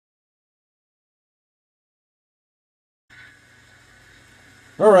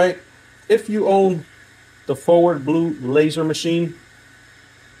All right, if you own the forward blue laser machine,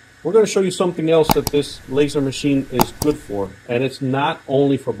 we're going to show you something else that this laser machine is good for, and it's not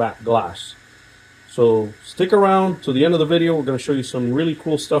only for back glass. So stick around to the end of the video. We're going to show you some really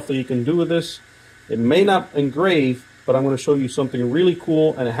cool stuff that you can do with this. It may not engrave, but I'm going to show you something really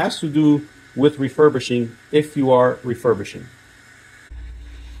cool, and it has to do with refurbishing if you are refurbishing.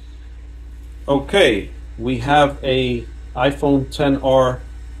 Okay, we have a iPhone XR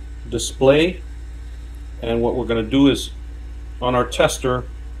display, and what we're going to do is on our tester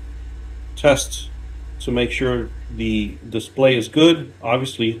test to make sure the display is good.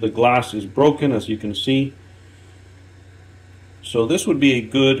 Obviously the glass is broken, as you can see, so this would be a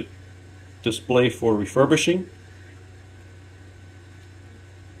good display for refurbishing.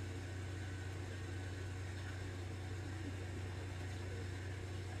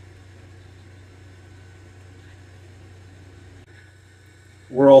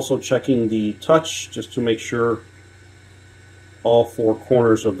 We're also checking the touch just to make sure all four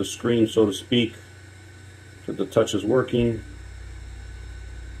corners of the screen, so to speak, that the touch is working.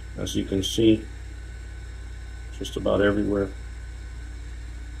 As you can see, just about everywhere.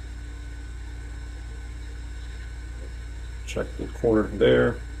 Check the corner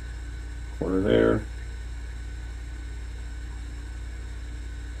there, corner there.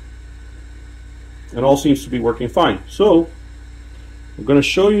 It all seems to be working fine. So I'm going to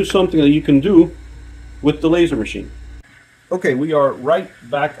show you something that you can do with the laser machine. Okay, we are right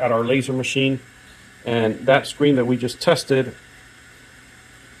back at our laser machine, and that screen that we just tested,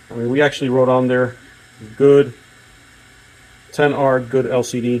 I mean, we actually wrote on there, good, 10R, good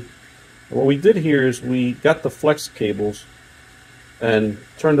LCD. And what we did here is we got the flex cables and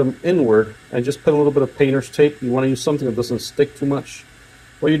turned them inward and just put a little bit of painter's tape. You want to use something that doesn't stick too much.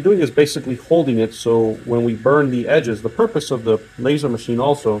 What you're doing is basically holding it, so when we burn the edges, the purpose of the laser machine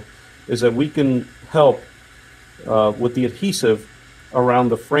also is that we can help with the adhesive around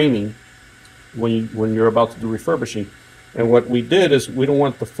the framing when you're about to do refurbishing. And what we did is we don't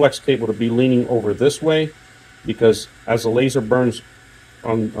want the flex cable to be leaning over this way, because as the laser burns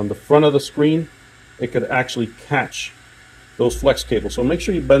on the front of the screen, it could actually catch those flex cables. So make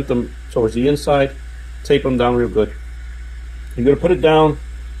sure you bend them towards the inside, tape them down real good. You're going to put it down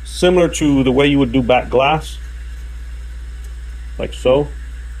similar to the way you would do back glass, like so.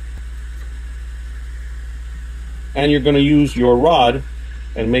 And you're going to use your rod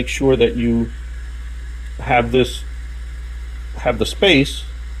and make sure that you have the space.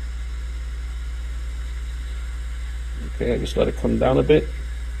 Okay, I just let it come down a bit.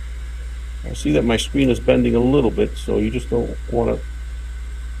 I see that my screen is bending a little bit, so you just don't want to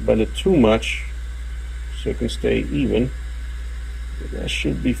bend it too much so it can stay even. That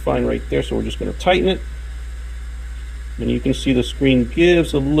should be fine right there, so we're just going to tighten it. And you can see the screen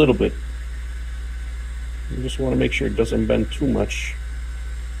gives a little bit. You just want to make sure it doesn't bend too much.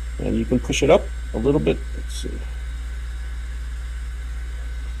 And you can push it up a little bit. Let's see.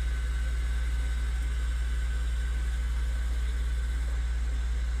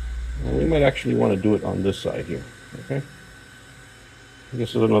 And we might actually want to do it on this side here. Okay.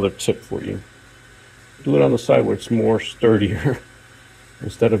 This is another tip for you. Do it on the side where it's more sturdier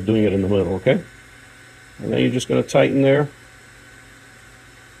instead of doing it in the middle, okay? And then you're just going to tighten there.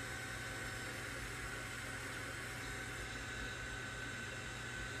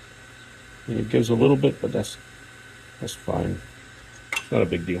 And it gives a little bit, but that's fine. It's not a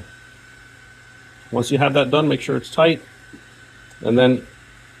big deal. Once you have that done, make sure it's tight. And then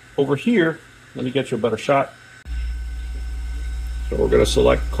over here, let me get you a better shot. So we're going to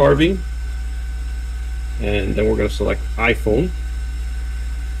select carving, and then we're going to select iPhone.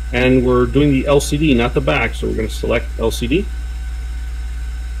 And we're doing the LCD, not the back, so we're going to select LCD.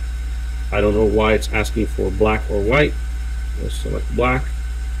 I don't know why it's asking for black or white. Let's select black.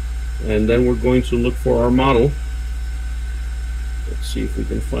 And then we're going to look for our model. Let's see if we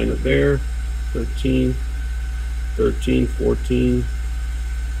can find it there. 13, 13, 14,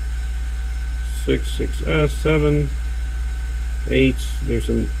 6, 6S, 7, 8. There's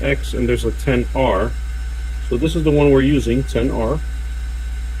an X and there's a 10R. So this is the one we're using, 10R.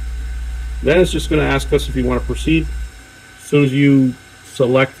 Then it's just going to ask us if you want to proceed. As soon as you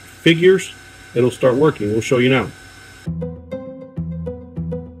select figures, it'll start working. We'll show you now.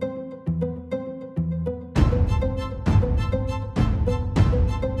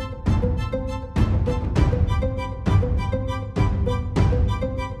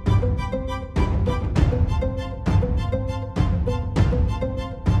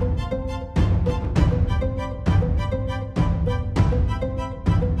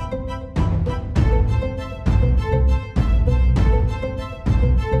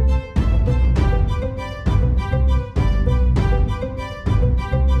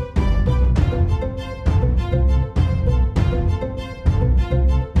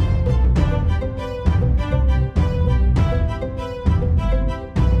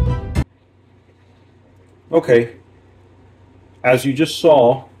 Okay, as you just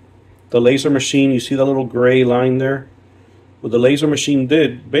saw, the laser machine, you see that little gray line there? What the laser machine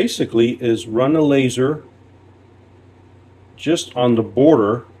did basically is run a laser just on the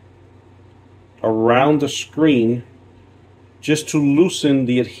border around the screen just to loosen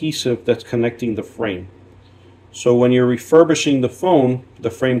the adhesive that's connecting the frame. So when you're refurbishing the phone, the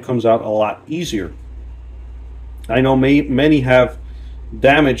frame comes out a lot easier. I know many have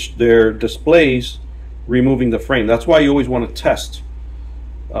damaged their displays removing the frame. That's why you always want to test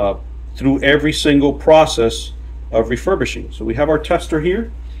through every single process of refurbishing. So we have our tester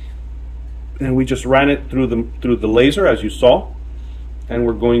here, and we just ran it through the laser, as you saw, and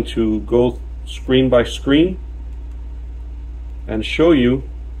we're going to go screen by screen and show you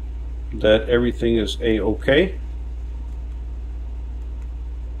that everything is a-okay.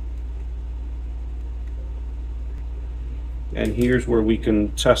 And here's where we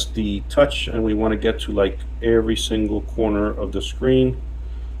can test the touch, and we want to get to like every single corner of the screen,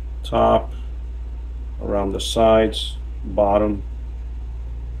 top, around the sides, bottom.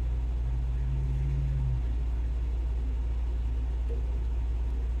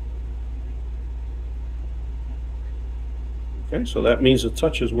 Okay, so that means the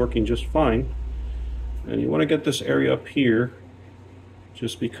touch is working just fine. And you want to get this area up here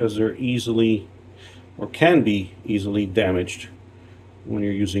just because they're easily, or can be easily, damaged when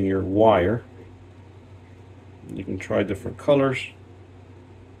you're using your wire. You can try different colors.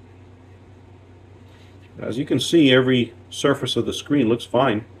 As you can see, every surface of the screen looks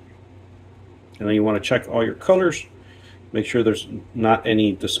fine. And then you want to check all your colors, make sure there's not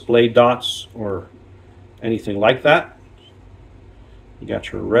any display dots or anything like that. You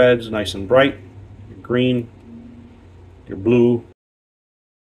got your reds nice and bright, your green, your blue.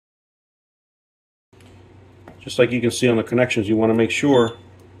 Just like you can see on the connections, you want to make sure,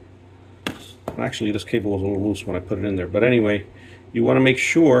 actually this cable was a little loose when I put it in there, but anyway, you want to make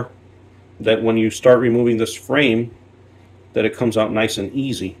sure that when you start removing this frame that it comes out nice and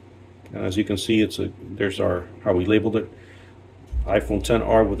easy. And as you can see, there's our, how we labeled it, iPhone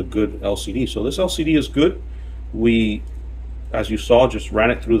XR with a good LCD. So this LCD is good. We, as you saw, just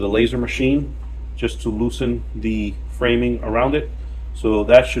ran it through the laser machine just to loosen the framing around it. So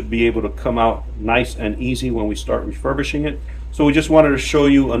that should be able to come out nice and easy when we start refurbishing it. So we just wanted to show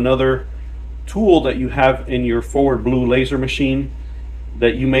you another tool that you have in your forward blue laser machine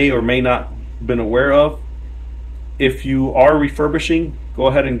that you may or may not been aware of. If you are refurbishing, go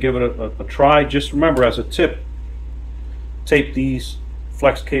ahead and give it a try. Just remember, as a tip, tape these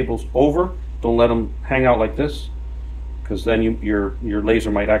flex cables over. Don't let them hang out like this, because then your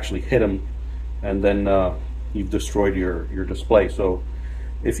laser might actually hit them, and then you've destroyed your display. So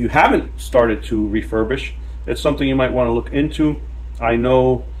if you haven't started to refurbish, it's something you might want to look into. I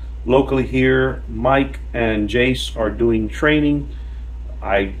know locally here, Mike and Jace are doing training.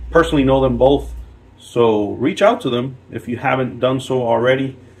 I personally know them both, so reach out to them if you haven't done so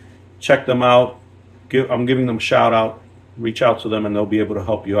already. Check them out. I'm giving them a shout out. Reach out to them and they'll be able to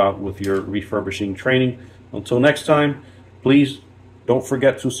help you out with your refurbishing training. Until next time, please don't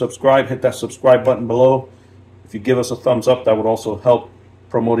forget to subscribe. Hit that subscribe button below. If you give us a thumbs up, that would also help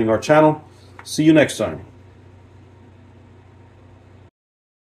promoting our channel. See you next time.